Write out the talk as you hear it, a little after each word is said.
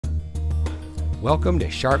Welcome to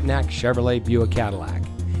Sharpnack Chevrolet Buick Cadillac.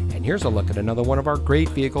 And here's a look at another one of our great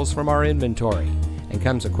vehicles from our inventory, and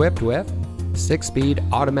comes equipped with 6-speed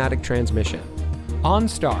automatic transmission,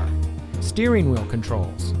 OnStar, steering wheel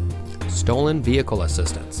controls, stolen vehicle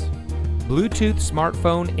assistance, Bluetooth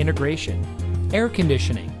smartphone integration, air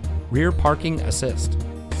conditioning, rear parking assist,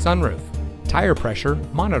 sunroof, tire pressure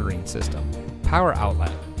monitoring system, power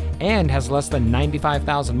outlet, and has less than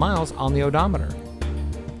 95,000 miles on the odometer.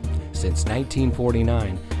 Since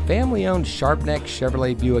 1949, family-owned Sharpnack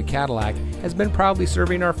Chevrolet Buick Cadillac has been proudly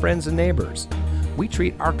serving our friends and neighbors. We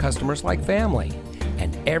treat our customers like family,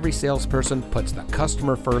 and every salesperson puts the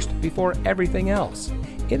customer first before everything else.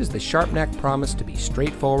 It is the Sharpnack promise to be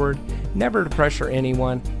straightforward, never to pressure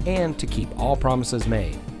anyone, and to keep all promises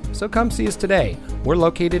made. So come see us today. We're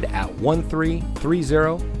located at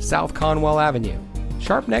 1330 South Conwell Avenue.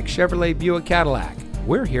 Sharpnack Chevrolet Buick Cadillac.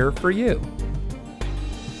 We're here for you.